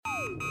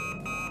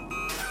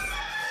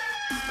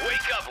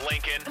Wake up,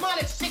 Lincoln. Come on,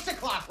 it's 6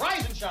 o'clock.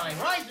 Rise and shine,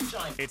 rise and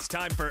shine. It's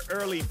time for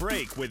Early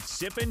Break with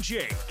Sip and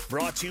Jake,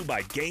 brought to you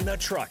by Gaina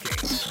Trucking.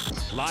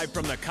 Live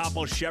from the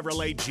Coppel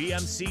Chevrolet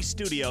GMC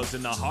studios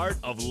in the heart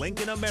of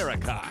Lincoln,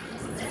 America.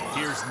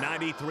 Here's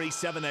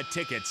 93.7 The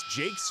Ticket's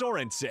Jake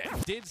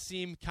Sorensen. Did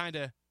seem kind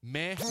of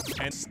meh.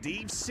 And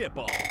Steve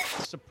Sipple.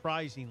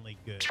 Surprisingly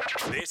good.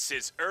 This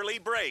is Early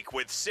Break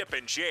with Sip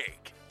and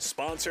Jake,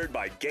 sponsored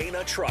by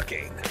Gaina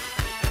Trucking.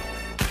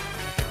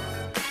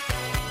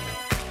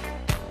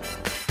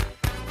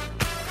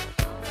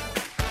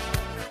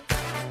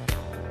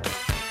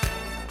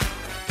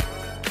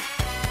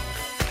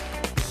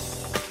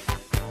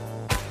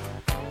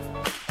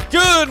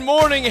 Good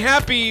morning,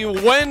 happy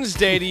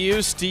Wednesday to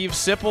you, Steve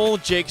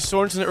Sipple, Jake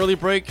Sorensen, Early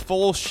Break,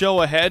 full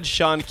show ahead.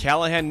 Sean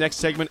Callahan, next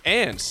segment,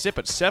 and Sip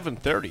at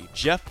 7:30.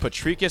 Jeff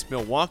Patricus,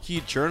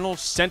 Milwaukee Journal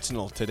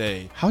Sentinel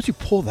today. How'd you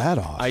pull that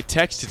off? I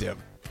texted him.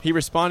 He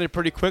responded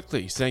pretty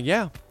quickly, saying,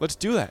 yeah, let's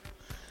do that.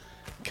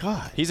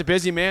 God. He's a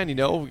busy man,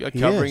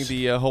 covering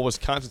the whole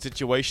Wisconsin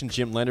situation.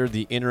 Jim Leonard,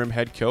 the interim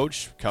head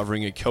coach,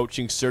 covering a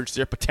coaching search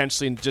there,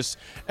 potentially just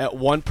at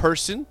one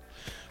person.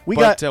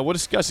 We'll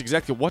discuss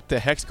exactly what the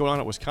heck's going on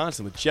at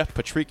Wisconsin with Jeff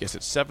Patricus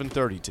at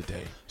 7:30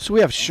 today. So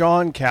we have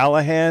Sean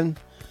Callahan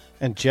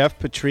and Jeff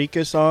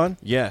Patricus on?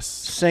 Yes.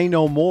 Say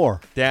no more.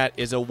 That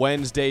is a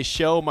Wednesday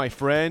show, my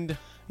friend.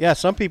 Yeah,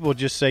 some people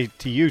just say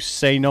to you,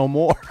 say no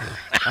more.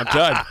 I'm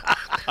done.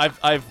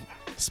 I've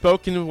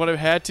spoken what I've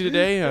had to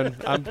today, and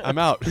I'm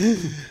out.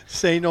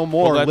 Say no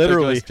more, let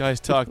literally. Those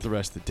guys talk the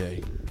rest of the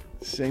day.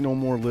 Say no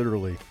more,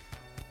 literally.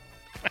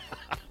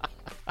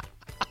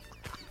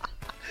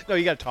 No,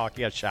 you got to talk.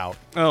 You got to shout.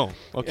 Oh,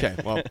 okay.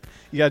 Well,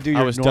 you got to do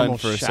your I was normal done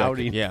for a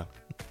shouting. second. Yeah.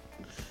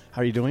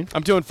 How are you doing?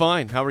 I'm doing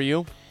fine. How are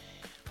you?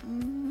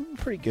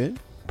 Pretty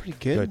good. Pretty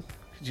good.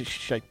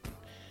 Should I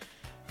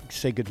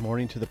say good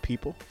morning to the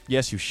people?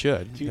 Yes, you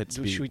should.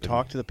 Should we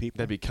talk to the people?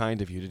 That'd be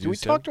kind of you to do. Do we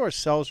talk to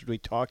ourselves or do we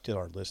talk to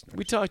our listeners?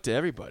 We talk to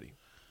everybody.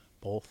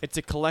 Both. It's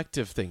a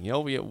collective thing.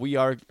 We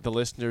are the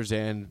listeners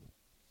and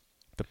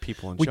the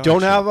people in We charge.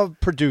 don't have a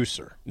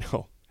producer.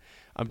 No.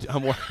 I'm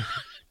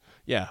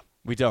yeah.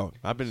 We don't.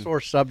 Sore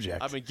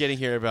subject. I've been getting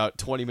here about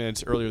 20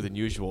 minutes earlier than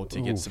usual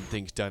to get some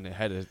things done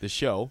ahead of the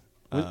show.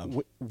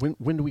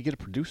 When do we get a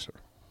producer?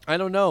 I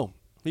don't know.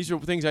 These are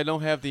things I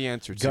don't have the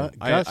answer to.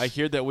 I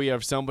hear that we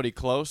have somebody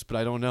close, but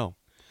I don't know.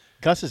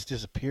 Gus has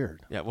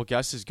disappeared. Yeah, well,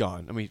 Gus is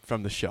gone. I mean,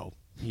 from the show.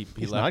 He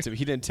left. Not.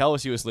 He didn't tell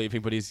us he was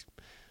leaving, but he's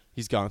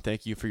gone.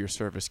 Thank you for your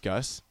service,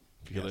 Gus.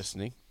 If you're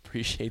listening,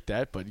 appreciate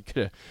that. But you could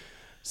have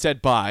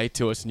said bye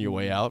to us on your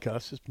way out.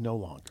 Gus is no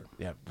longer.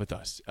 Yeah, with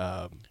us.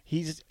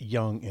 He's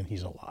young and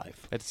he's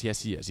alive.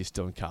 Yes, he is. He's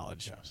still in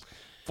college. Yes.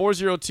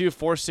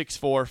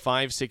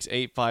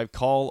 402-464-5685.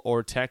 Call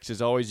or text.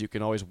 As always, you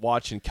can always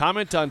watch and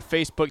comment on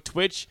Facebook,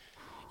 Twitch,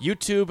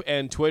 YouTube,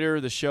 and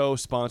Twitter. The show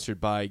sponsored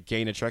by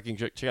Gaina Trucking.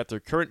 Check out their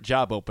current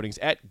job openings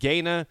at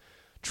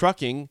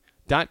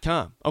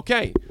GainaTrucking.com.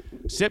 Okay.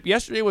 Sip,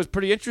 yesterday was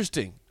pretty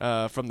interesting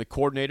from the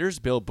coordinators,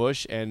 Bill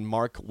Bush and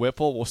Mark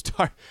Whipple. We'll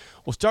start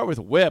with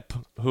Whip,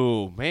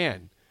 who,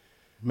 man,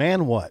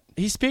 what?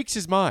 he speaks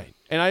his mind,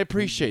 and I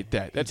appreciate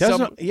that. He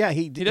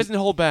doesn't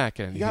hold back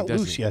on anything. He got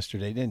does loose he?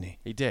 yesterday, didn't he?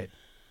 He did.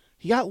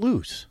 He got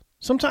loose.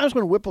 Sometimes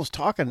when Whipple's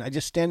talking, I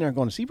just stand there and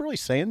going, is he really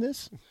saying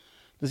this?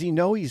 Does he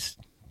know he's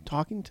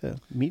talking to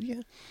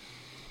media?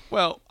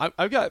 Well,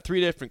 I've got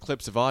 3 different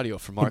clips of audio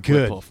from Mark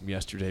Whipple from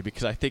yesterday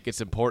because I think it's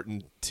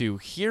important to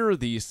hear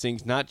these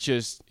things, not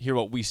just hear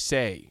what we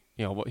say.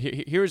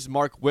 Here's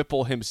Mark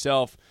Whipple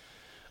himself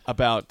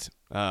about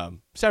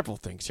several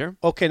things here.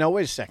 Okay, now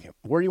wait a second.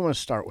 Where do you want to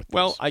start with this?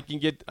 Well, I can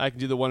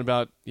do the one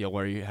about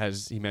where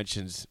he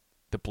mentions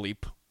the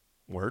bleep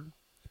word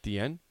at the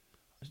end.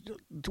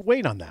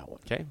 Wait on that one.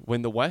 Okay,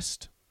 win the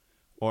West.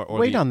 Or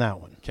wait on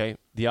that one. Okay,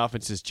 the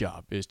offense's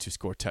job is to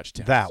score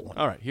touchdowns. That one.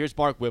 All right, here's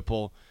Mark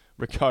Whipple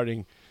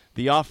regarding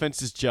the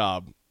offense's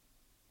job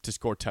to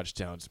score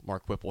touchdowns.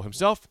 Mark Whipple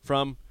himself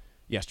from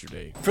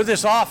yesterday. For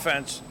this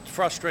offense, it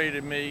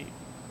frustrated me,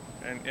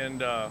 and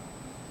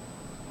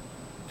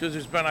because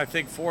there's been, I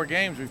think, 4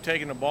 games we've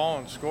taken the ball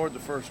and scored the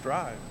first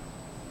drive.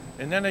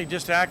 And then they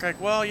just act like,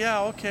 well,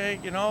 yeah, okay,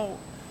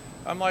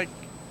 I'm like,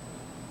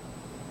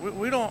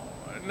 we don't,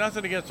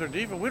 nothing against their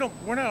defense. We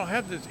don't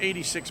have this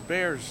 86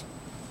 Bears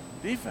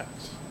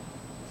defense,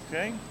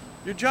 okay?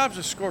 Your job's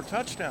to score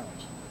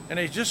touchdowns. And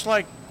they just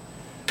like,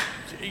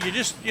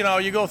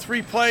 you go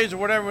 3 plays or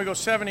whatever, we go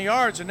 70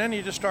 yards, and then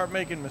you just start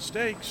making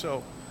mistakes.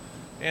 So,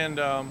 and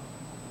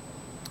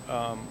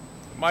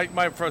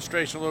my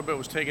frustration a little bit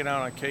was taken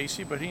out on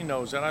Casey, but he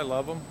knows that. I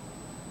love him,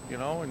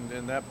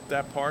 and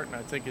that part, and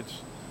I think you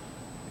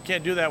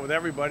can't do that with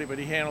everybody, but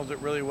he handled it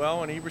really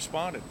well, and he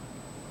responded.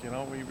 He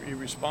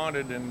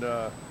responded, and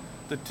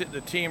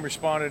the team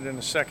responded in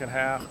the second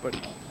half, but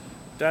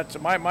that's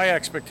my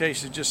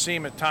expectations just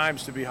seem at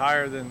times to be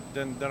higher than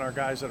our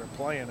guys that are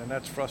playing, and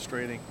that's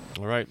frustrating.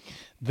 All right.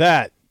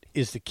 That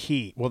is the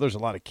key. Well, there's a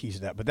lot of keys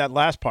to that, but that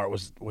last part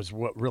was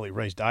what really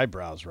raised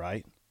eyebrows,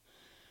 right?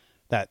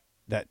 That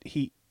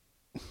he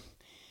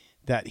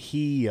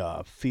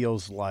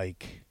feels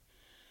like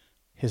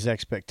his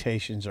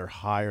expectations are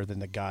higher than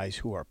the guys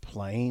who are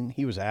playing.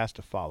 He was asked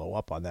to follow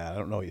up on that. I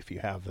don't know if you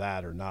have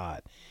that or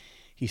not.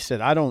 He said,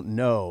 I don't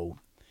know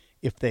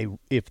if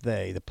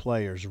the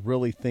players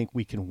really think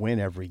we can win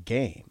every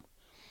game.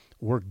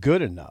 We're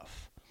good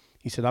enough.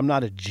 He said, I'm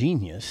not a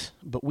genius,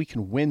 but we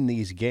can win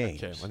these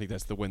games. Okay, I think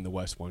that's the win the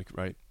West one,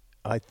 right?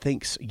 I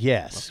think so.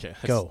 Yes. Okay.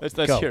 Go. Let's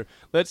go. hear.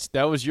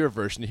 That was your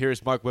version.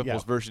 Here's Mark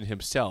Whipple's version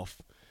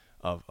himself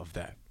of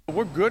that.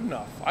 We're good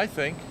enough, I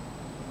think.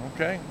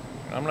 Okay,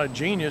 I'm not a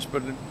genius,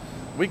 but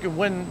we can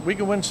win. We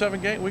can win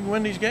 7 games. We can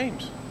win these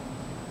games.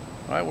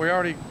 All right, we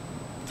already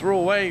threw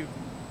away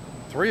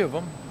 3 of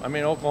them. I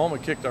mean, Oklahoma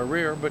kicked our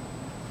rear, but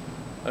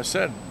I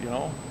said,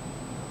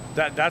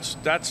 that's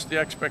the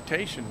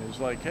expectation. Is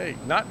like, hey,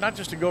 not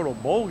just to go to a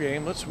bowl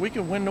game. We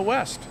can win the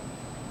West.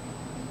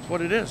 That's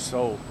what it is.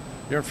 So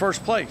you're in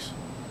first place.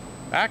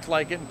 Act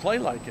like it and play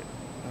like it.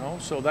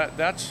 So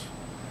that's.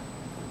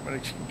 But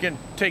again,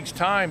 it takes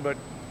time, but,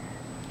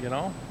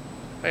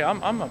 hey,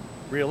 I'm a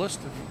realist.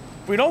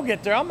 If we don't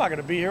get there, I'm not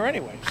going to be here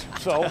anyways.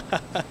 So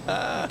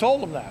I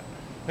told them that.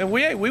 And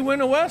we win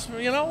the West,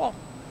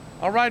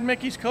 I'll ride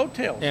Mickey's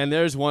coattails. And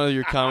there's one of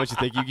your comments you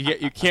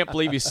think you can't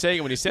believe he's saying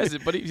it when he says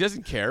it, but he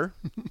doesn't care.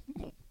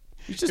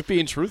 He's just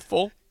being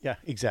truthful. Yeah,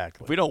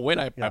 exactly. If we don't win,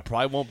 I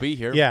probably won't be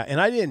here. Yeah, and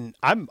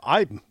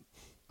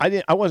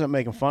I wasn't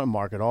making fun of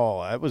Mark at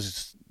all.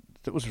 It's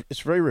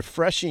very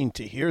refreshing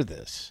to hear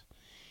this.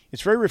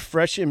 It's very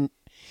refreshing.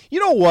 You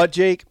know what,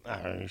 Jake?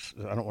 I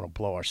don't want to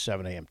blow our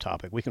 7 a.m.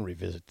 topic. We can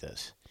revisit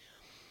this.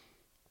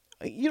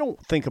 You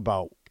don't think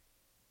about,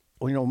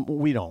 we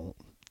don't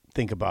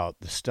think about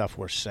the stuff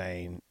we're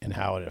saying and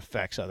how it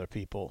affects other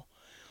people.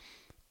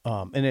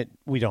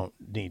 We don't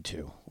need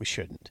to. We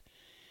shouldn't.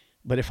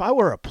 But if I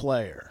were a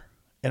player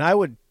and I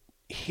would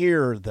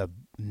hear the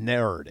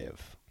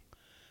narrative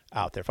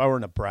out there, if I were a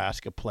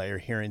Nebraska player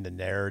hearing the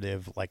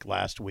narrative like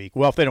last week,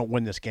 well, if they don't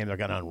win this game, they're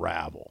going to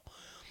unravel.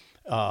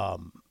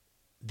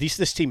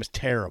 This team is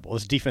terrible.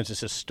 This defense is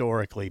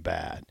historically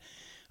bad.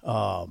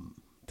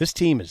 This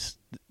team is,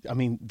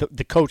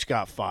 the coach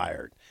got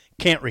fired.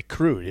 Can't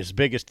recruit. His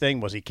biggest thing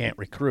was he can't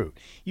recruit.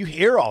 You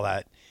hear all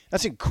that.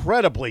 That's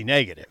incredibly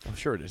negative. I'm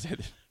sure it is.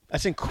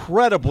 That's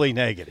incredibly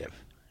negative,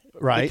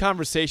 right? The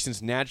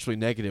conversation's naturally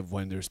negative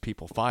when there's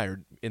people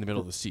fired in the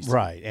middle of the season.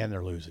 Right, and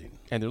they're losing.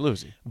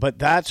 But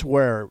that's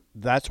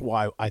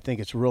why I think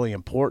it's really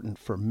important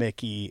for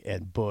Mickey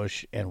and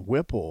Bush and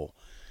Whipple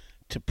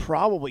to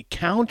probably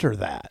counter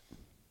that,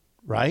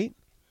 right?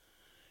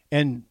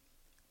 And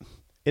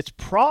it's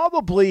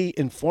probably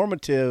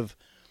informative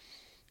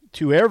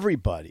to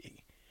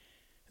everybody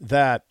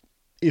that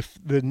if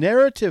the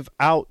narrative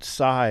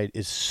outside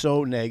is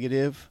so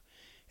negative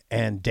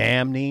and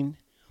damning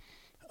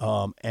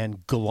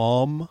and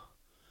glum,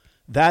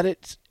 that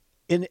it's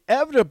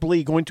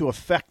inevitably going to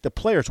affect the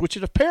players, which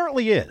it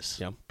apparently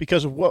is,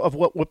 because of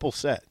what Whipple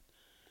said.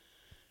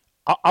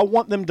 I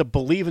want them to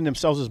believe in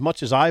themselves as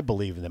much as I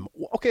believe in them.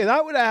 Okay, and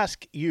I would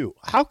ask you,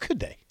 how could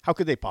they? How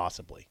could they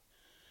possibly?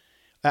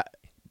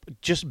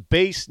 Just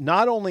based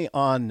not only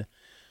on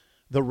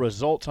the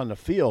results on the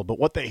field, but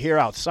what they hear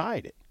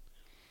outside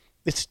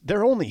it.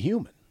 They're only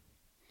human.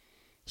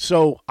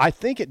 So I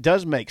think it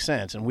does make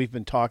sense, and we've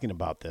been talking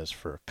about this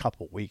for a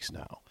couple weeks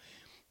now,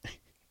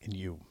 and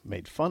you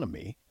made fun of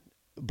me,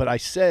 but I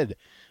said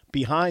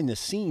behind the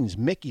scenes,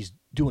 Mickey's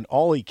doing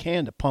all he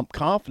can to pump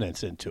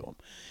confidence into him.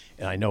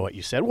 And I know what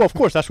you said. Well, of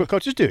course, that's what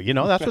coaches do.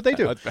 That's what they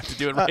do. I was about to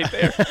do it right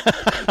there.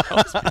 I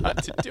was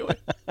about to do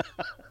it.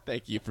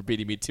 Thank you for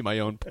beating me to my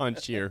own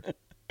punch here.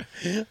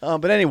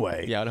 But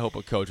anyway. Yeah, I'd hope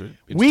a coach would.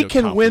 We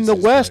can win the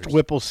West, players.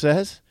 Whipple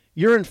says.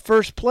 You're in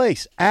first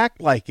place.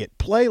 Act like it.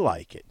 Play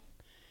like it.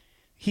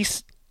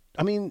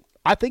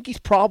 I think he's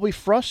probably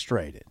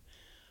frustrated.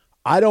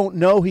 I don't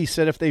know, he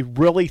said, if they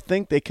really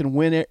think they can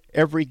win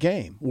every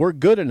game. We're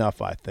good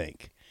enough, I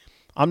think.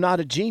 I'm not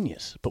a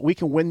genius, but we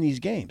can win these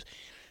games.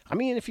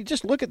 If you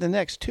just look at the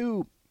next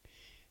 2,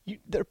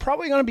 they're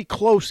probably going to be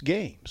close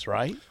games,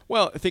 right?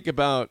 Well, think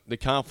about the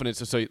confidence.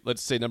 So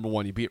let's say number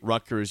 1, you beat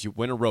Rutgers, you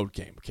win a road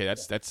game. Okay,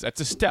 that's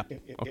a step.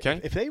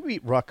 Okay, if they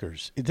beat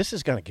Rutgers, this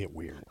is going to get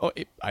weird. Oh,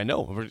 I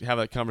know. We're gonna have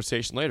that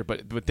conversation later.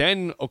 But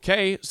then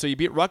so you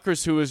beat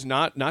Rutgers, who is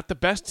not the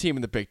best team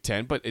in the Big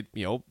Ten, but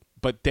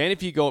then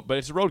if you go, but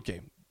it's a road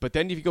game. But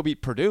then if you go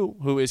beat Purdue,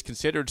 who is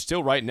considered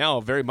still right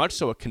now very much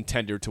so a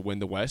contender to win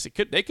the West,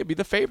 they could be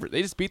the favorite.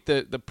 They just beat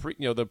the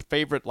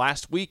favorite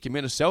last week in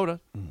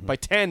Minnesota by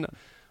 10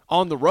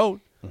 on the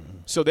road. Mm-hmm.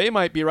 So they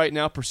might be right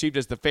now perceived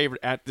as the favorite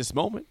at this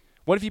moment.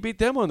 What if you beat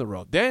them on the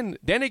road? Then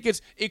it gets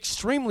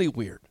extremely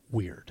weird.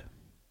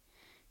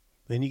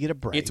 Then you get a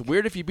break. It's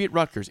weird if you beat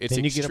Rutgers. It's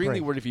extremely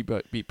weird if you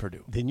beat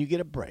Purdue. Then you get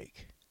a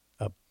break,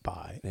 a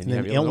bye. And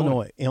then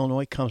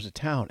Illinois comes to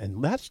town,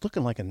 and that's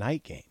looking like a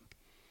night game.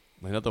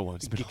 Another one.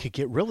 It could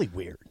get really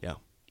weird. Yeah.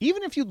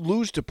 Even if you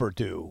lose to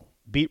Purdue,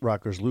 beat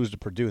Rutgers, lose to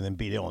Purdue, and then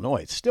beat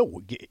Illinois, it's still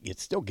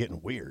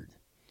getting weird.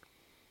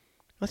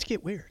 Let's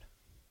get weird.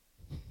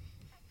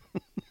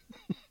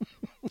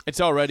 It's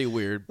already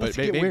weird, but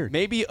weird.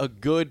 Maybe a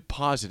good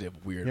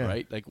positive weird,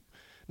 right? Like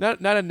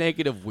not a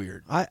negative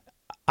weird.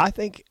 I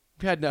think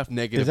we've had enough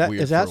negative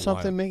weird. Is that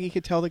something Mickey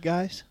could tell the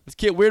guys? Let's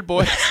get weird,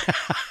 boys.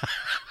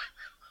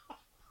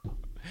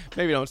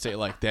 Maybe don't say it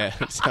like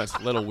that. It sounds a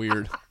little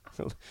weird.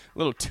 A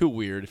little too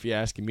weird, if you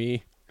ask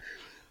me.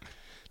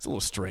 It's a little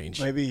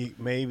strange.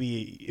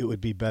 Maybe it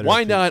would be better.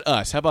 Why not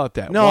us? How about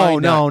that? No.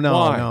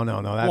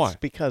 That's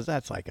because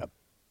that's like a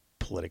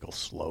political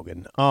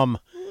slogan.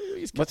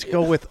 Let's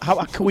go with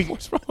how can we?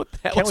 What's wrong with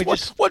that?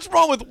 What's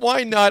wrong with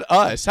why not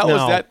us? How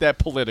is that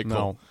political?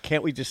 No,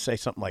 can't we just say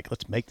something like,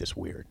 "Let's make this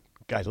weird,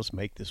 guys. Let's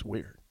make this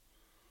weird."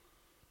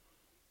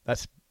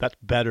 That's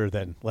better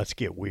than "Let's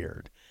get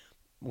weird."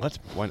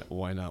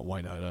 Why not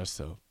us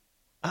though?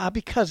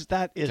 Because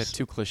that is that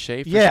too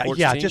cliche for sports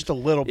teams? just a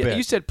little bit.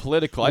 You said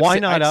political.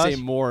 I'd say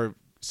more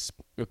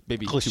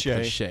maybe cliche. Too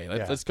cliche.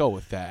 Let's go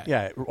with that.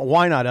 Yeah,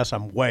 why not us?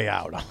 I'm way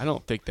out. I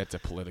don't think that's a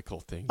political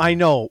thing. I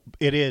know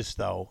it is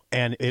though,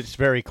 and it's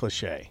very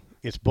cliche.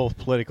 It's both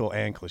political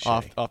and cliche.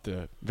 Off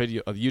the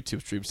video of the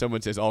YouTube stream,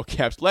 someone says all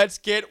caps, "Let's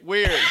get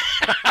weird."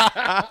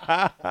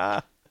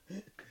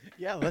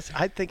 Yeah,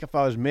 I think if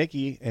I was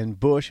Mickey and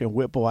Bush and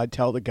Whipple, I'd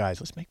tell the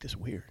guys, "Let's make this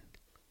weird.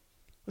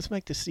 Let's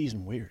make this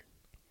season weird.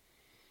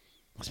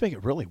 Let's make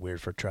it really weird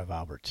for Trev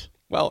Alberts."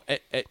 Well,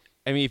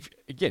 I mean,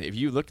 if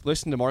you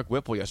listen to Mark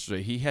Whipple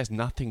yesterday, he has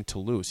nothing to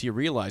lose. He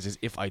realizes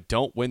if I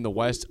don't win the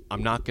West,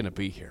 I'm not going to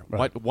be here.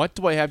 Right. What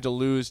do I have to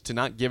lose to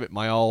not give it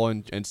my all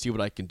and see what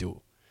I can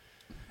do?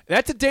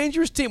 That's a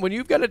dangerous team. When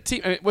you've got a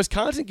team,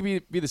 Wisconsin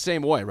can be the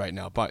same way right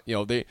now. But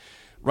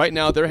right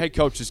now their head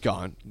coach is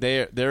gone.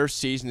 Their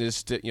season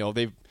is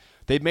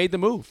they've made the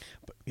move.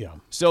 Yeah.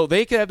 So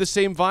they could have the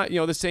same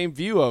the same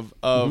view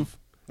of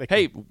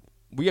hey,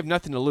 we have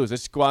nothing to lose.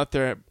 Let's go out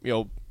there,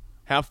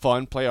 have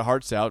fun, play our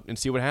hearts out, and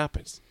see what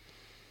happens.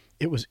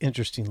 It was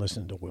interesting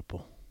listening to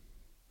Whipple.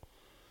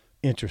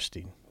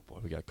 Interesting. Boy,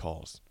 we got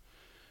calls.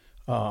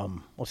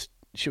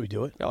 Should we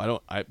do it? No,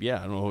 I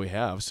don't know who we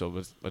have.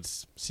 So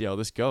let's see how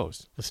this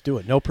goes. Let's do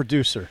it. No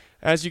producer.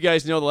 As you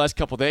guys know, the last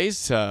couple of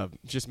days,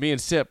 just me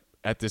and Sip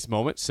at this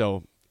moment.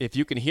 So if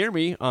you can hear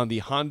me on the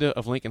Honda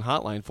of Lincoln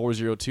hotline,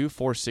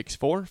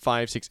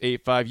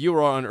 402-464-5685, you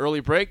are on early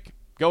break.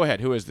 Go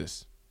ahead. Who is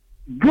this?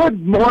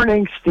 Good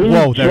morning, Steve.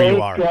 Whoa, there Jake.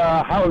 you are.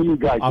 How are you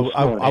guys this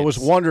morning? I was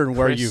wondering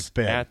where Chris you've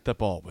been. At the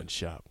Baldwin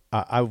Shop.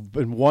 I've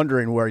been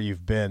wondering where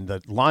you've been.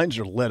 The lines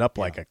are lit up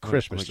like a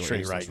Christmas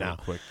tree right now.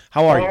 Quick.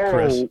 How are you,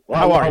 Chris?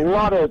 How are you?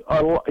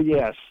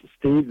 Yes,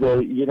 Steve.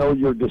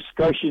 Your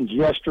discussions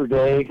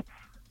yesterday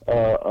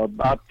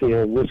about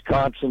the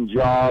Wisconsin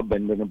job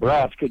and the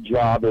Nebraska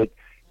job. It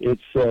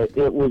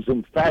was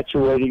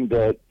infatuating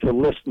to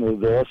listen to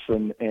this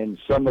and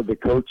some of the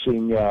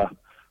coaching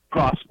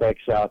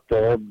prospects out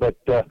there. But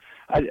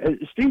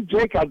Steve,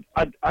 Jake,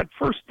 I'd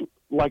first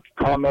like to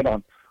comment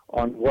on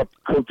what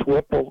Coach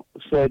Whipple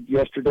said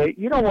yesterday.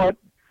 You know what?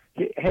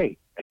 Hey.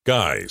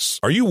 Guys,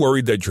 are you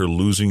worried that you're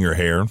losing your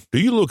hair? Do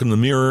you look in the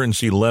mirror and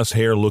see less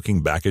hair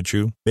looking back at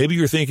you? Maybe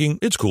you're thinking,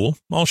 it's cool,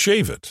 I'll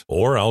shave it.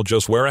 Or I'll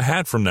just wear a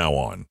hat from now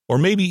on. Or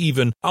maybe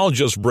even, I'll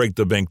just break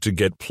the bank to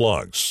get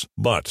plugs.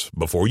 But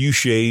before you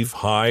shave,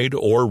 hide,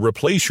 or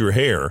replace your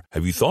hair,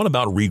 have you thought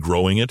about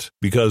regrowing it?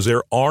 Because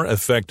there are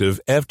effective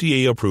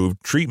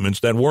FDA-approved treatments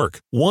that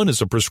work. One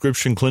is a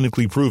prescription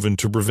clinically proven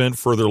to prevent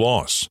further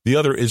loss. The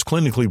other is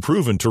clinically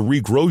proven to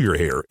regrow your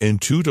hair in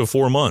 2 to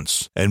 4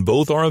 months. And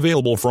both are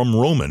available from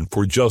Roman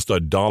for just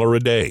 $1 a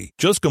day.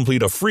 Just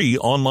complete a free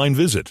online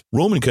visit.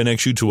 Roman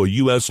connects you to a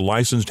U.S.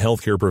 licensed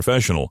healthcare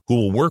professional who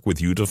will work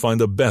with you to find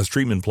the best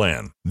treatment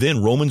plan.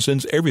 Then Roman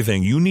sends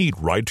everything you need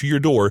right to your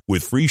door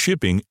with free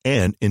shipping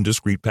and in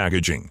discreet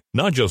packaging.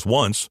 Not just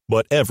once,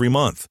 but every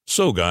month.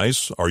 So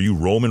guys, are you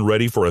Roman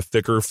ready for a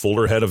thicker,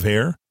 fuller head of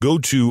hair? Go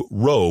to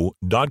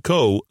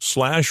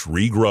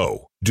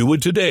ro.co/regrow. Do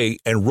it today,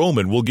 and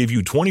Roman will give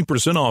you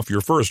 20% off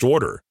your first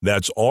order.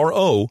 That's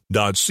ro.co/regrow.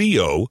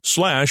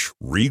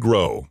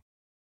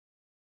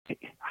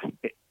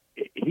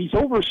 He's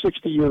over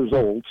 60 years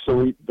old,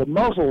 so the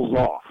muzzle's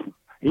off.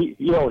 He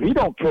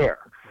don't care.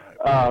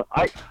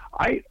 I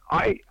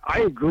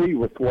agree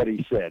with what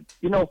he said.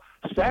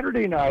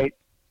 Saturday night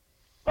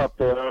up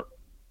there,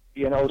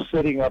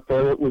 sitting up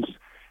there,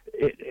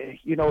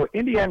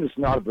 Indiana's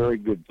not a very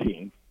good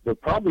team. They're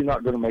probably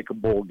not going to make a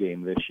bowl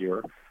game this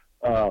year.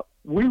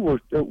 We're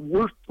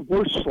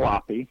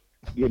sloppy,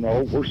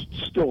 we're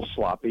still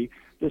sloppy.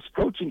 This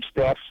coaching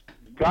staff's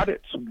got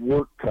its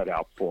work cut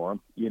out for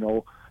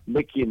them,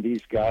 Mickey and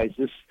these guys.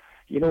 If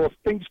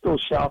things go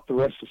south the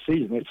rest of the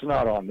season, it's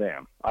not on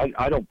them.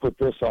 I don't put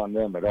this on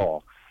them at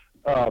all.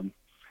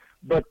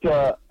 But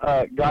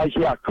guys,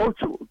 yeah,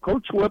 Coach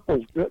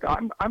Whipple's good.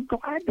 I'm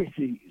glad to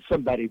see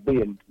somebody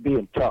being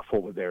tough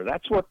over there.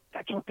 That's what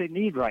they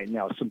need right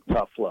now, some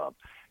tough love.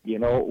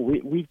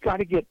 We've got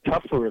to get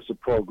tougher as a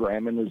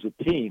program and as a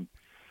team.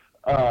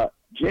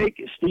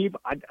 Jake, Steve,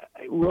 I'd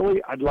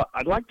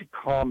like to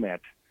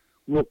comment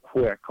real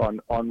quick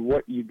on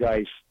what you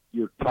guys,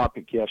 your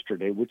topic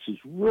yesterday, which is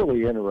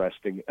really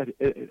interesting.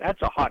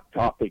 That's a hot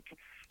topic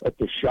at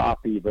the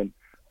shop even.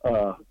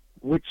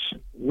 Which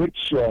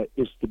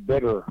is the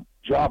better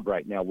job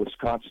right now,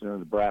 Wisconsin or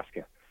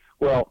Nebraska?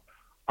 Well,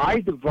 I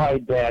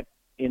divide that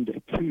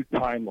into two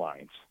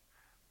timelines,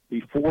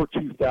 before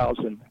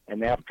 2000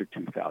 and after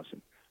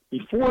 2000.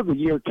 Before the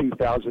year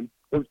 2000,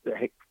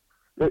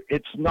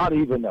 it's not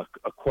even a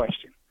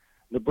question.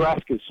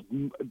 Nebraska's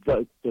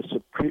the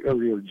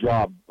superior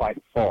job by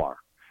far.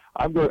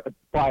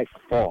 By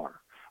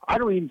far. I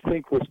don't even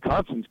think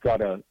Wisconsin's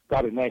got a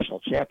national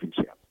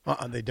championship.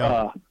 They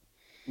don't.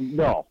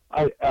 No,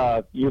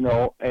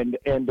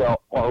 and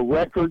our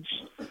records,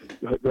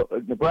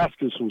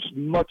 Nebraska's was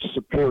much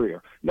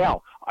superior.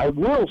 Now, I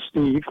will,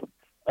 Steve.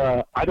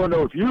 I don't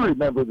know if you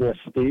remember this,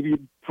 Steve.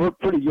 You're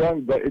pretty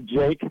young, but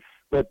Jake.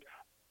 But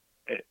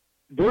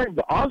during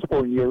the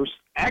Osborne years,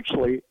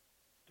 actually,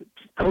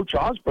 Coach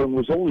Osborne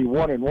was only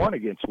 1-1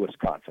 against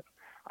Wisconsin.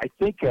 I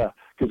think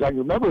because I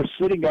remember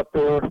sitting up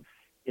there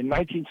in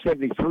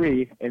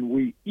 1973, and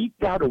we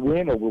eked out a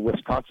win over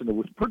Wisconsin. It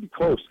was pretty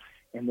close.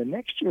 And the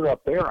next year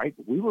up there,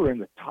 we were in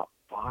the top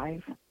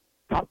 5,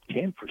 top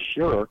 10 for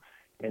sure,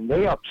 and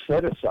they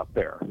upset us up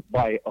there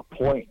by a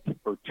point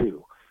or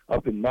two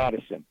up in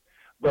Madison.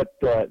 But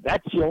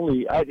that's the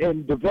only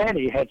and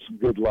Devaney had some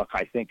good luck,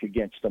 I think,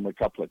 against them a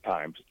couple of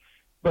times.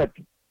 But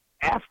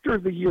after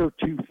the year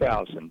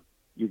 2000,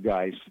 you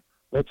guys,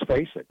 let's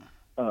face it,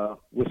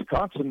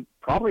 Wisconsin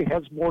probably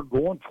has more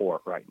going for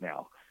it right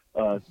now.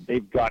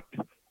 They've got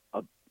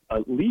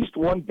at least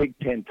one Big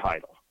Ten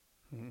title,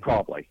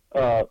 probably.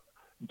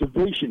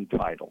 Division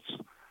titles.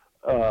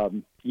 They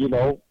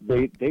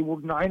were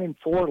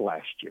 9-4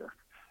 last year.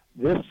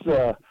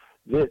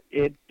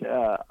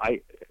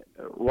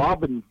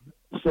 Robin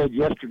said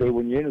yesterday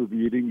when you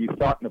interviewed him, he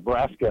thought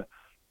Nebraska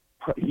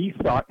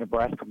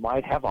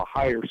might have a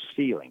higher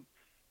ceiling.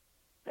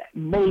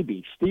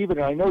 Maybe,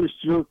 Stephen. I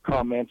noticed your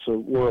comments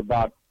were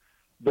about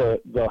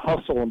the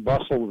hustle and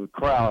bustle of the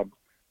crowd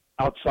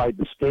outside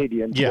the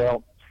stadium. Yeah.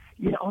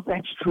 Well,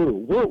 that's true.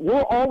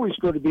 We're always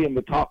going to be in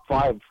the top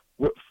 5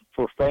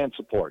 for fan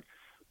support,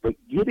 but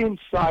get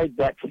inside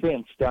that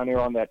fence down there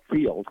on that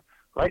field.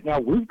 Right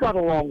now, we've got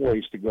a long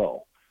ways to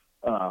go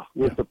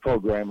with the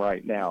program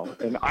right now,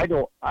 and I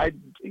don't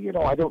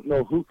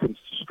know who can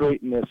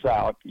straighten this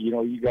out.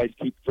 You guys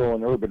keep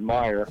throwing Urban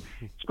Meyer.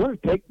 It's going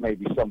to take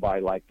maybe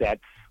somebody like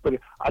that. But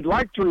I'd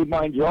like to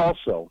remind you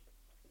also,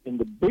 in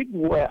the Big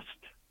West,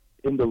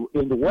 in the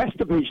West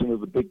Division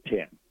of the Big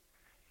Ten,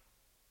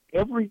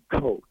 every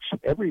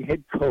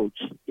head coach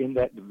in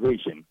that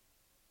division,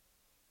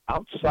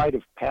 outside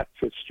of Pat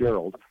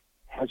Fitzgerald,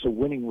 has a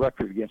winning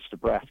record against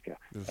Nebraska.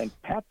 Yes.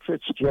 And Pat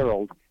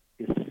Fitzgerald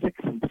is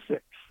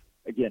 6-6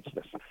 against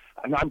us.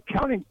 And I'm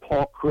counting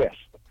Paul Christ.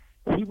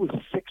 He was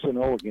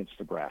 6-0 against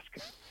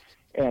Nebraska.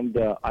 And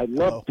I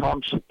love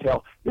Tom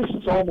Chattel. This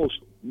is almost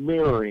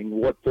mirroring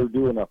what they're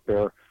doing up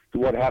there to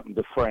what happened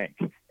to Frank.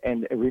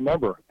 And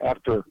remember,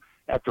 after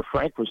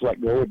Frank was let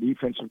go, a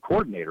defensive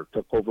coordinator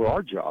took over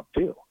our job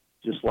too,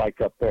 just like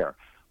up there.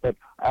 But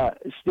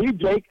Steve,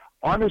 Jake,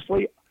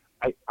 honestly,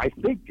 I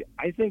think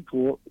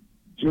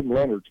Jim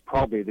Leonard's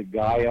probably the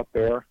guy up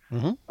there.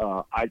 Mm-hmm.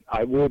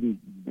 I wouldn't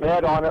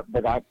bet on it,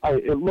 but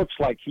it looks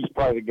like he's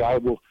probably the guy.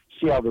 We'll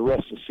see how the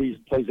rest of the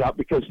season plays out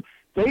because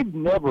they've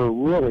never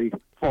really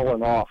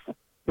fallen off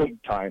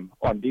big time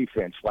on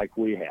defense like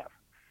we have.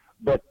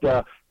 But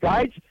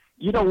guys,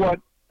 you know what?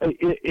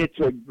 It's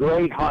a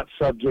great hot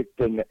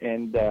subject, and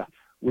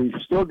we've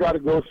still got to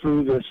go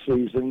through this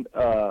season.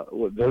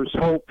 There's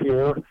hope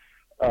here.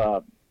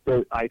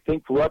 I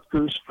think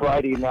Rutgers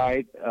Friday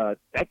night.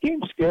 That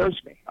game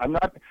scares me.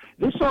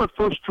 This is our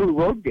first true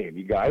road game,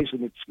 you guys,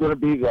 and it's going to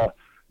be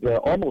the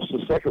almost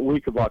the second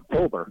week of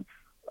October.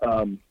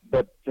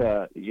 But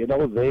they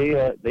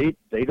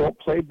don't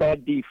play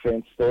bad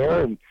defense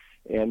there, and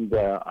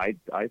I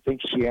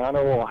think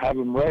Shiano will have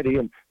them ready.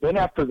 And then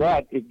after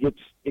that, it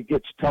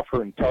gets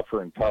tougher and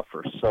tougher and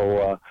tougher.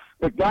 So,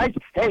 but guys,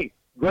 hey.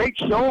 Great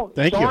show.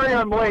 Sorry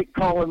I'm late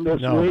calling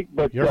this week,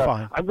 but you're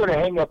fine. I'm going to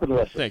hang up and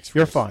listen. Thanks, Chris.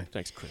 You're fine.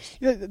 Thanks, Chris.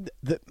 Yeah,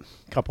 the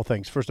couple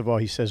things. First of all,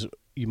 he says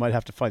you might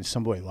have to find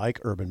somebody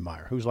like Urban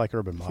Meyer. Who's like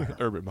Urban Meyer?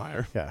 Urban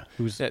Meyer. Yeah.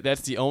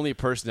 That's the only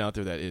person out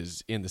there that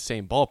is in the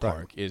same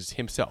ballpark is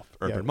himself,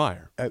 Urban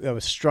Meyer. I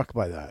was struck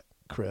by that,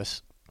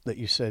 Chris, that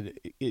you said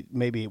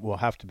maybe it will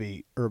have to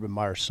be Urban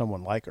Meyer,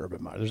 someone like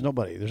Urban Meyer. There's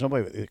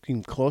nobody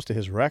even close to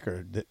his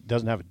record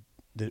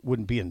that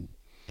wouldn't be in.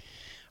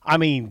 I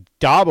mean,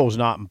 Dabo's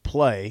not in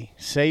play.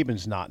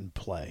 Saban's not in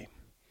play.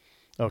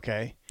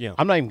 Okay? Yeah.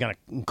 I'm not even going to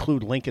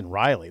include Lincoln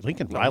Riley.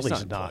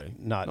 Riley's not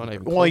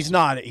even well, he's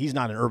not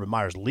in Urban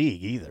Meyer's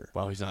league either.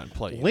 Well, he's not in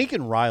play either.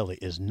 Lincoln Riley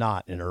is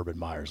not in Urban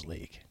Meyer's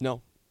league.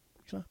 No.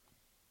 He's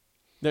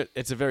not.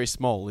 It's a very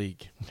small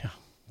league. Yeah.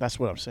 That's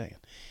what I'm saying.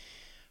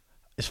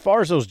 As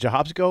far as those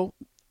jobs go,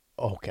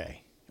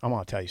 okay. I'm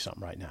going to tell you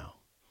something right now.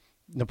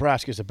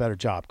 Nebraska's a better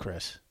job,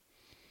 Chris.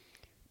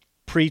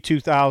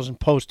 Pre-2000,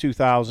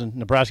 post-2000,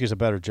 Nebraska's a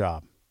better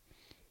job.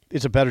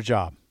 It's a better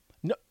job.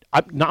 No,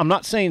 I'm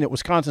not saying that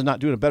Wisconsin's not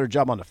doing a better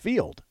job on the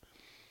field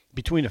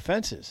between the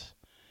fences,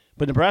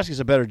 but Nebraska's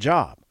a better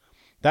job.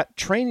 That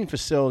training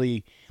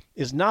facility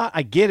is not –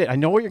 I get it. I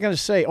know what you're going to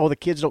say. Oh, the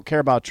kids don't care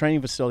about a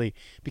training facility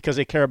because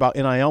they care about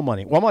NIL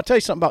money. Well, I'm going to tell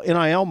you something about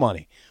NIL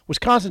money.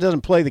 Wisconsin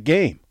doesn't play the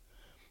game.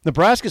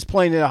 Nebraska's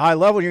playing at a high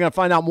level. You're going to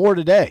find out more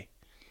today,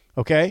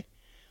 okay?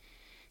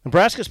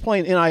 Nebraska's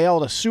playing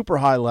NIL at a super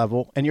high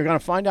level, and you're going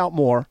to find out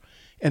more.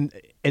 And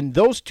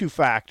those two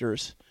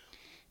factors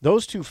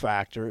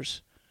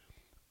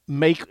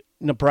make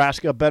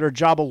Nebraska a better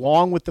job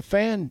along with the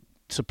fan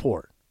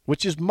support,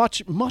 which is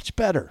much, much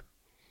better.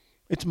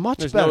 It's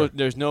much better.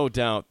 There's no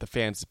doubt the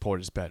fan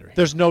support is better.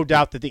 There's no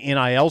doubt that the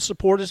NIL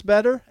support is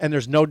better, and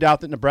there's no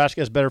doubt that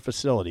Nebraska has better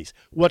facilities.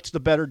 What's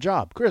the better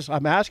job? Chris,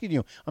 I'm asking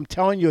you. I'm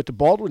telling you at the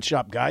Baldwin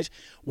Shop, guys.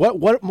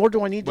 What more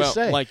do I need to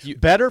say?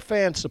 Better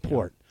fan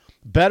support,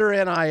 better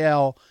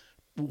NIL,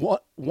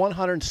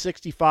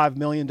 $165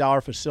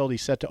 million facility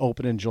set to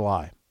open in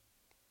July.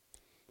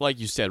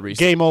 Like you said, Reese.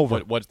 Game over.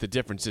 What's the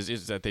difference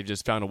is that they've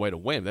just found a way to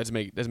win. Doesn't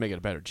make it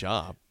a better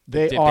job.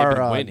 They've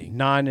been winning.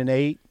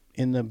 9-8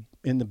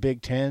 in the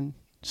Big Ten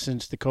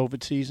since the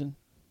COVID season.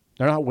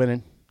 They're not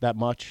winning that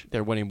much.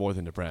 They're winning more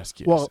than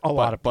Nebraska is. Well, a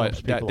lot of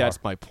people that's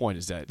are. my point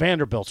is that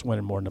Vanderbilt's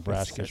winning more than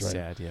Nebraska. That's right?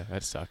 sad. Yeah,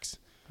 that sucks.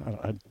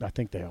 I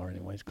think they are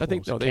anyways. I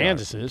think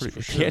Kansas is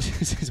for sure.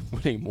 Kansas is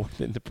winning more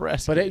than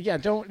Nebraska. But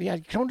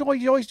don't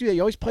always do that.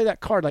 You always play that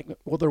card like,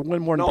 well, they're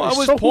winning more than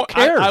Nebraska. So who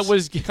cares? I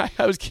was.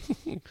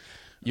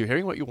 You're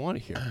hearing what you want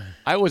to hear.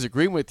 I was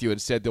agreeing with you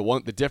and said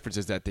the difference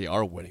is that they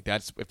are winning.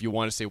 That's if you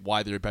want to say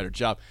why they're a better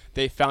job.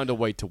 They found a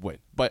way to win.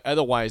 But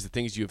otherwise, the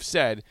things you've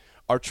said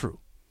are true.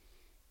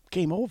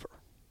 Game over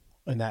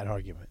in that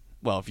argument.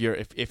 Well,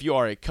 if you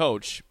are a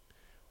coach,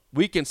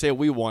 we can say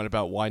we want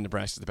about why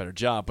Nebraska's the better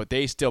job, but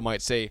they still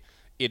might say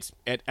it's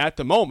at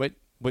the moment,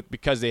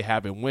 because they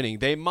have been winning,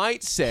 they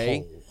might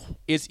say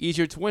it's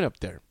easier to win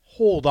up there.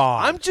 Hold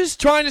on. I'm just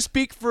trying to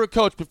speak for a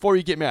coach before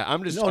you get mad.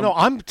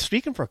 I'm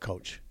speaking for a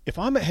coach. If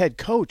I'm a head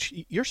coach,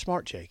 you're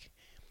smart, Jake.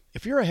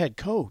 If you're a head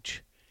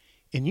coach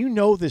and you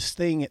know this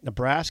thing at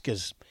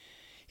Nebraska's,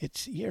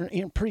 you're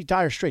in pretty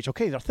dire straits.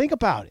 Okay, now think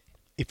about it.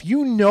 If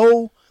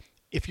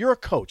you're a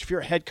coach, if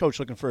you're a head coach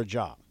looking for a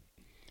job,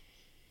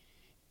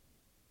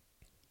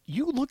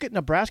 you look at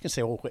Nebraska and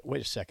say, well,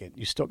 wait a second.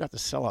 You still got the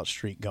sellout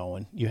streak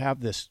going. You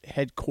have this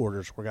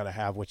headquarters we're going to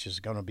have, which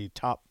is going to be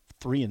top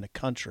 3 in the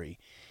country.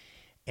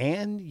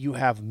 And you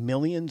have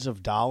millions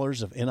of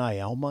dollars of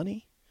NIL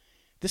money.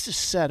 This is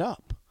set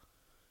up.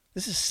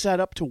 This is set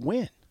up to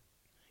win.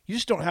 You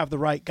just don't have the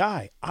right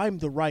guy. I'm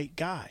the right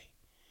guy.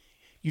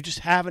 You just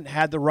haven't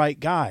had the right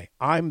guy.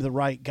 I'm the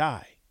right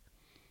guy.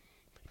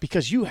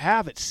 Because you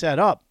have it set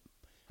up,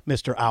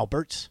 Mr.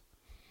 Alberts.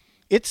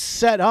 It's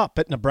set up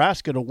at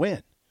Nebraska to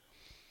win.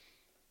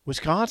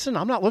 Wisconsin,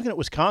 I'm not looking at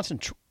Wisconsin,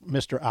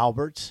 Mr.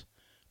 Alberts,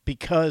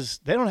 because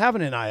they don't have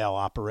an NIL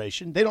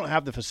operation. They don't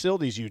have the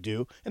facilities you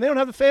do, and they don't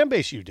have the fan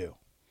base you do.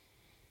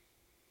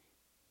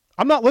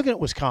 I'm not looking at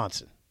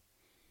Wisconsin.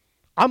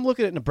 I'm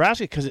looking at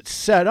Nebraska because it's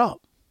set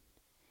up.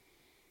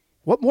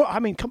 What more? I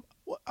mean,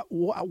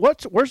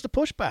 where's the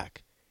pushback?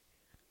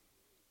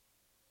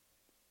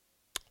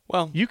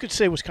 Well, you could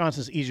say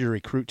Wisconsin's easier to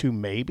recruit to,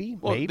 maybe.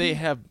 Well, maybe.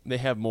 they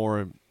have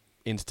more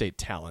in-state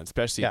talent,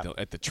 especially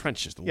at the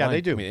trenches.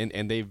 They do. I mean,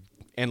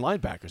 and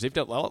linebackers. They've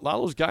done a lot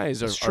of those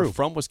guys are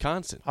from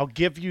Wisconsin. I'll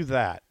give you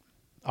that.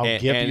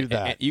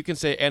 And you can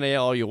say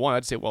NIL all you want.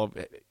 I'd say, well,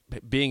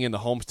 being in the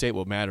home state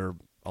will matter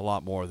a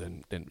lot more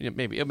than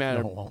maybe it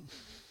matter. No, it won't.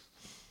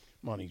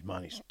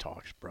 Money's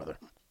talks, brother.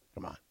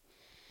 Come on.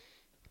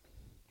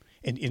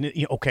 And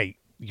okay,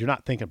 you're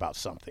not thinking about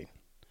something.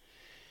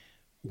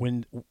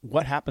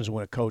 What happens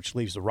when a coach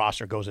leaves the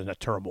roster, goes into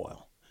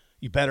turmoil?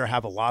 You better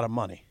have a lot of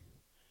money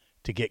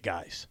to get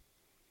guys.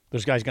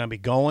 Those guys going to be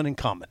going and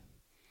coming.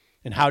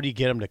 And how do you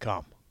get them to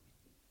come?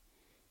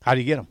 How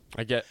do you get them?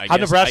 I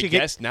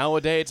guess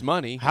nowadays it's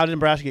money. How did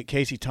Nebraska get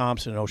Casey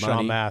Thompson and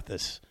O'Shawn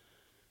Mathis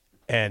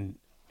and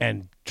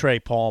Trey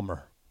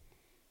Palmer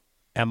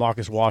and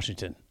Marcus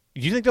Washington?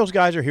 Do you think those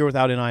guys are here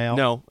without NIL?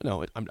 No,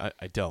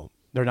 I don't.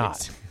 They're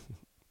not.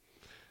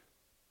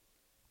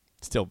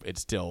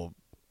 It's still.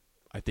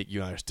 I think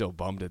you and I are still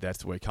bummed that that's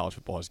the way college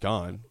football has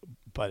gone.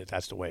 But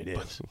that's the way it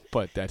is.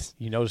 But that's.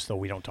 You notice though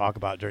we don't talk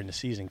about it during the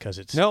season because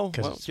it's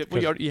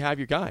you have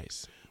your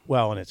guys.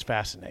 Well, and it's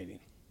fascinating.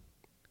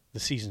 The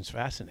season's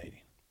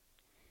fascinating.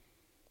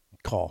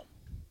 Call.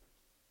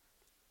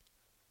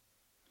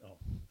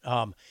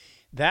 Well,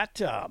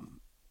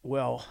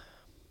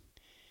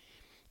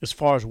 as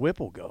far as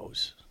Whipple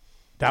goes,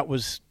 that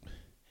was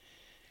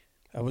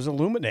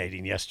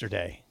illuminating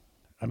yesterday.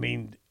 I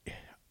mean,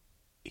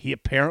 he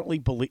apparently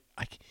believed.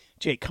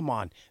 Jake, come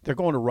on. They're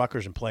going to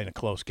Rutgers and playing a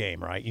close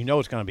game, right? You know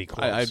it's going to be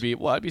close. I'd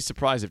be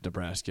surprised if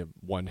Nebraska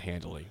won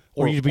handily.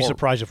 Or you'd be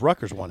surprised if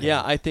Rutgers won handily.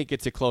 Yeah, I think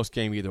it's a close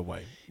game either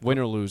way. Win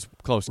or lose,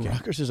 close game.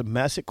 Rutgers is a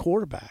mess at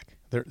quarterback.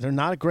 They're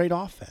not a great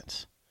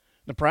offense.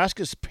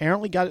 Nebraska's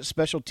apparently got its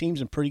special teams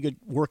in pretty good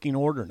working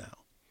order now,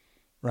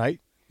 right?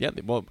 Yeah,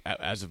 they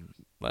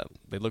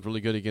look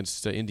really good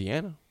against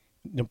Indiana.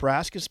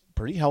 Nebraska's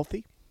pretty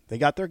healthy. They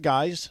got their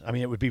guys. I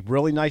mean, it would be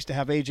really nice to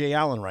have A.J.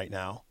 Allen right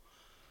now.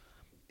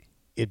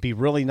 It'd be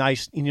really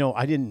nice.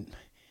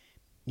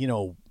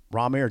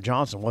 Ramir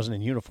Johnson wasn't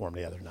in uniform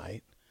the other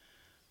night.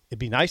 It'd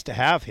be nice to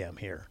have him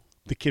here.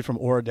 The kid from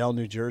Oradell,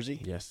 New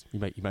Jersey. Yes, you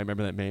might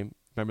remember that name.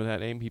 Remember that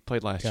name? He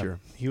played last year.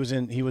 He was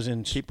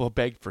in. People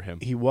begged for him.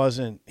 He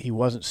wasn't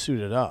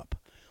suited up.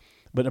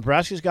 But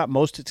Nebraska's got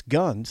most of its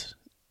guns.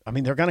 I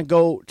mean, they're going to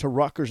go to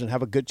Rutgers and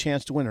have a good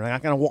chance to win. They're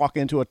not going to walk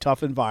into a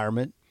tough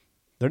environment.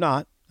 They're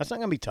not. That's not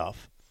going to be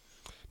tough.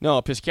 No,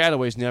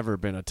 Piscataway's never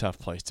been a tough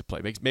place to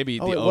play. Maybe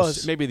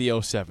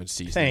the 07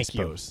 season. Thank I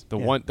suppose.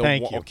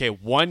 you. Okay,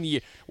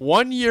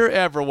 one year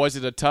ever was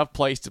it a tough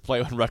place to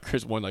play when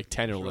Rutgers won like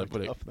 10 or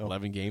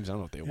 11 games. I don't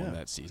know if they won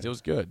that season. It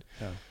was good.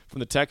 Yeah. From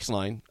the text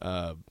line,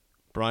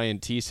 Brian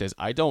T says,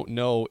 "I don't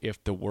know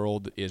if the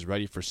world is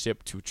ready for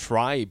Sip to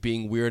try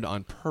being weird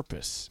on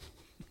purpose."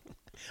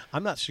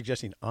 I'm not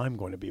suggesting I'm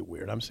going to be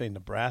weird. I'm saying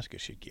Nebraska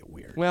should get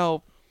weird.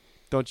 Well,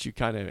 don't you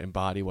kind of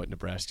embody what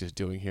Nebraska is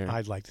doing here?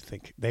 I'd like to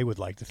think they would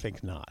like to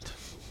think not.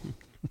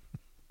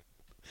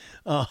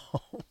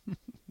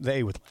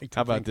 They would like to.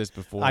 How about this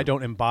before? I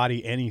don't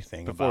embody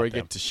anything. Before we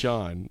get to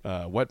Sean,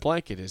 Wet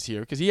Blanket is here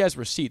because he has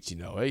receipts.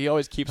 He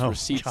always keeps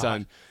receipts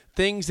on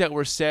things that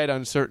were said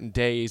on certain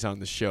days on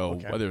the show,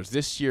 whether it was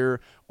this year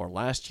or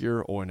last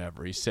year or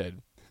whenever. He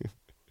said,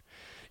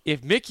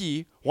 "If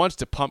Mickey wants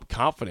to pump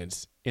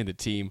confidence in the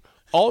team,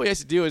 all he has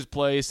to do is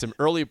play some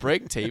early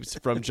break tapes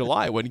from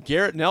July when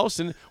Garrett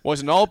Nelson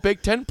was an all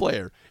Big Ten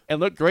player and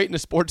looked great in a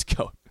sports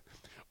coat.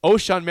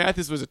 O'Shawn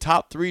Mathis was a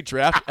top 3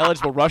 draft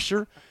eligible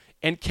rusher,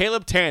 and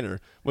Caleb Tanner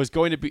was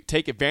going to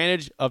take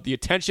advantage of the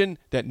attention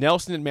that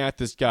Nelson and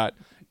Mathis got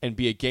and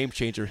be a game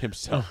changer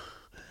himself."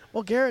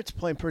 Well, Garrett's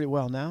playing pretty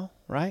well now,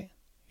 right?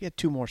 He had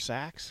 2 more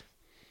sacks.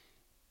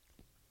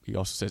 He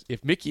also says,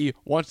 if Mickey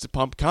wants to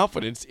pump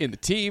confidence in the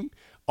team,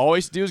 all he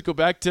has to do is go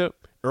back to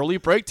early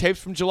break tapes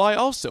from July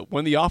also,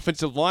 when the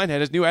offensive line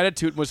had his new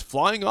attitude and was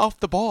flying off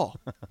the ball.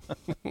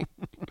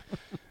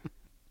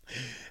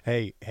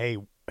 Hey,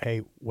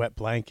 Wet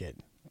Blanket,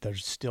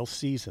 there's still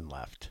season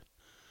left.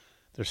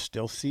 There's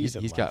still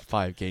season He's left. got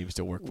 5 games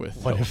to work with.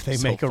 What if they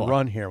make a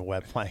run here,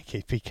 Wet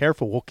Blanket? Be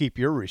careful. We'll keep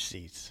your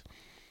receipts.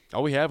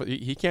 Oh, we have.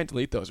 He can't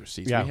delete those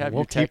receipts. Yeah,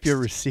 we'll keep your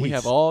receipts. We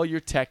have all your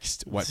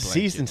text, Wet Blanket.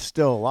 Season's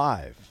still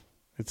alive.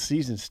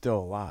 Season's still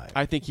alive.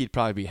 I think he'd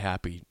probably be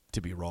happy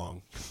to be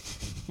wrong.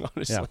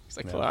 Honestly. Yeah. He's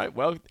like, all right,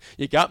 well,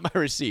 you got my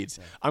receipts.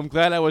 Yeah. I'm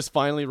glad I was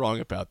finally wrong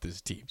about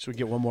this team. Should we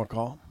get one more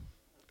call?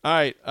 All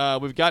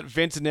right, we've got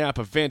Vince in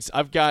Napa. Vince,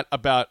 I've got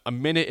about a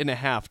minute and a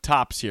half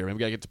tops here, and we've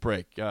got to get to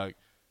break.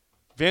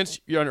 Vince,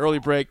 you're on early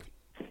break.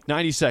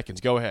 90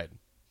 seconds. Go ahead.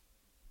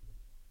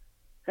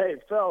 Hey,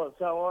 fellas,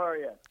 how are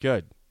you?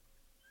 Good.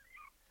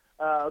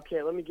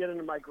 Okay, let me get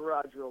into my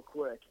garage real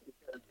quick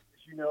because,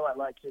 as you know, I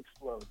like to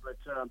explode. But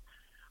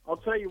I'll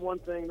tell you one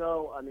thing,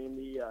 though. I mean,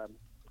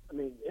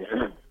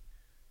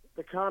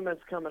 the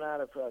comments coming out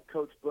of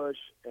Coach Bush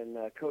and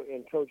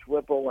Coach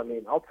Whipple. I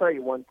mean, I'll tell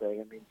you one thing.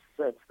 I mean,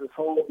 since this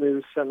whole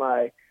new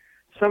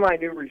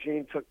semi-new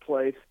regime took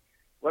place,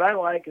 what I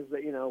like is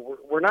that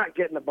we're not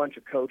getting a bunch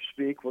of coach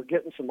speak. We're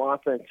getting some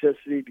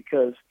authenticity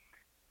because,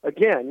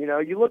 again,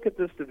 you look at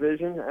this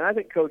division, and I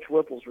think Coach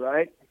Whipple's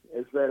right.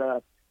 Is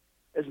that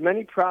as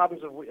many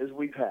problems as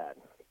we've had,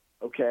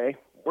 okay,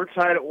 we're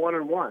tied at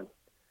 1-1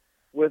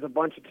 with a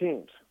bunch of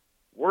teams.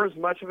 We're as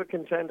much of a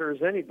contender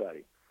as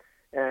anybody,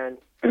 and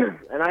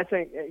I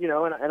think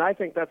and I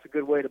think that's a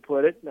good way to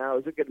put it. Now,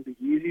 is it going to be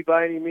easy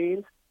by any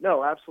means?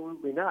 No,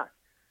 absolutely not.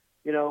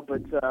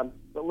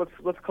 But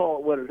let's call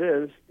it what it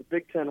is. The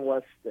Big Ten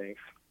West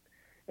stinks,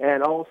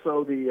 and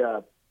also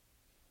the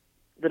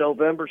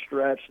November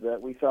stretch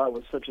that we thought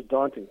was such a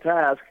daunting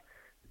task.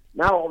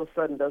 Now all of a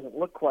sudden doesn't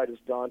look quite as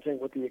daunting,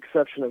 with the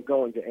exception of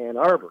going to Ann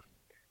Arbor,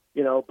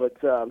 But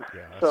that's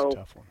a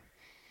tough one.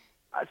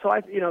 So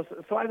I think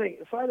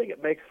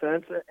it makes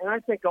sense, and I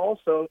think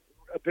also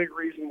a big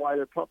reason why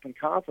they're pumping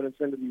confidence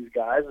into these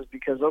guys is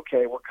because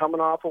we're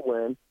coming off a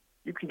win.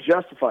 You can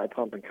justify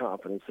pumping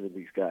confidence into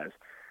these guys,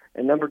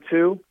 and number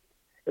 2,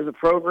 as a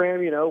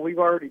program, we've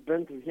already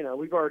been through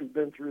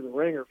the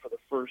ringer for the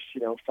first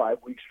 5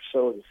 weeks or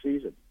so of the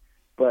season.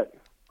 But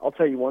I'll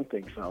tell you one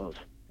thing, fellas.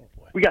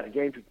 We got a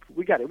game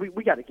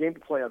to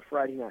play on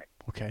Friday night.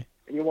 Okay.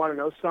 And you want to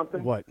know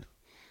something? What?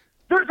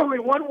 There's only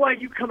one way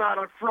you come out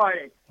on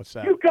Friday. What's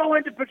that? You go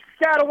into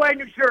Piscataway,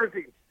 New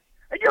Jersey,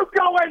 and you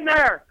go in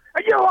there,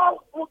 and you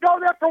all will go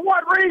there for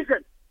one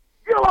reason.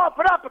 You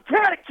open up a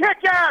can of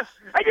kick-ass,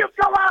 and you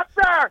go out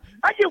there,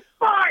 and you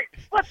fight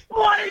with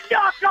bloody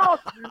knuckles.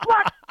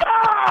 Let's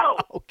go!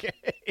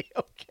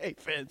 Okay,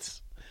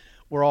 Vince.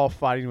 We're all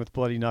fighting with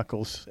bloody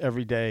knuckles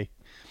every day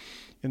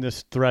in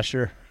this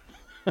thresher.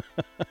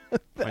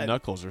 My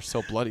knuckles are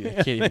so bloody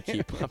I can't even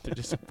keep up. They're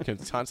just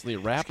constantly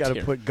wrapped. Got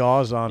to put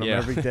gauze on them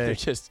every day. They're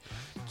just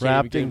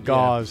wrapped in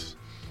gauze.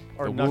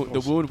 Yeah.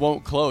 The wound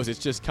won't close. It's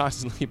just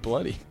constantly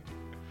bloody.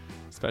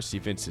 Especially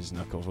Vince's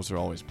knuckles. Those are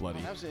always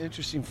bloody. That was an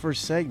interesting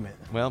first segment.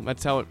 Well,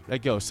 that's how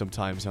it goes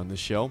sometimes on this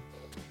show.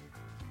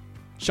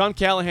 Sean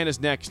Callahan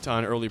is next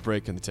on Early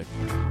Break in the Ticket.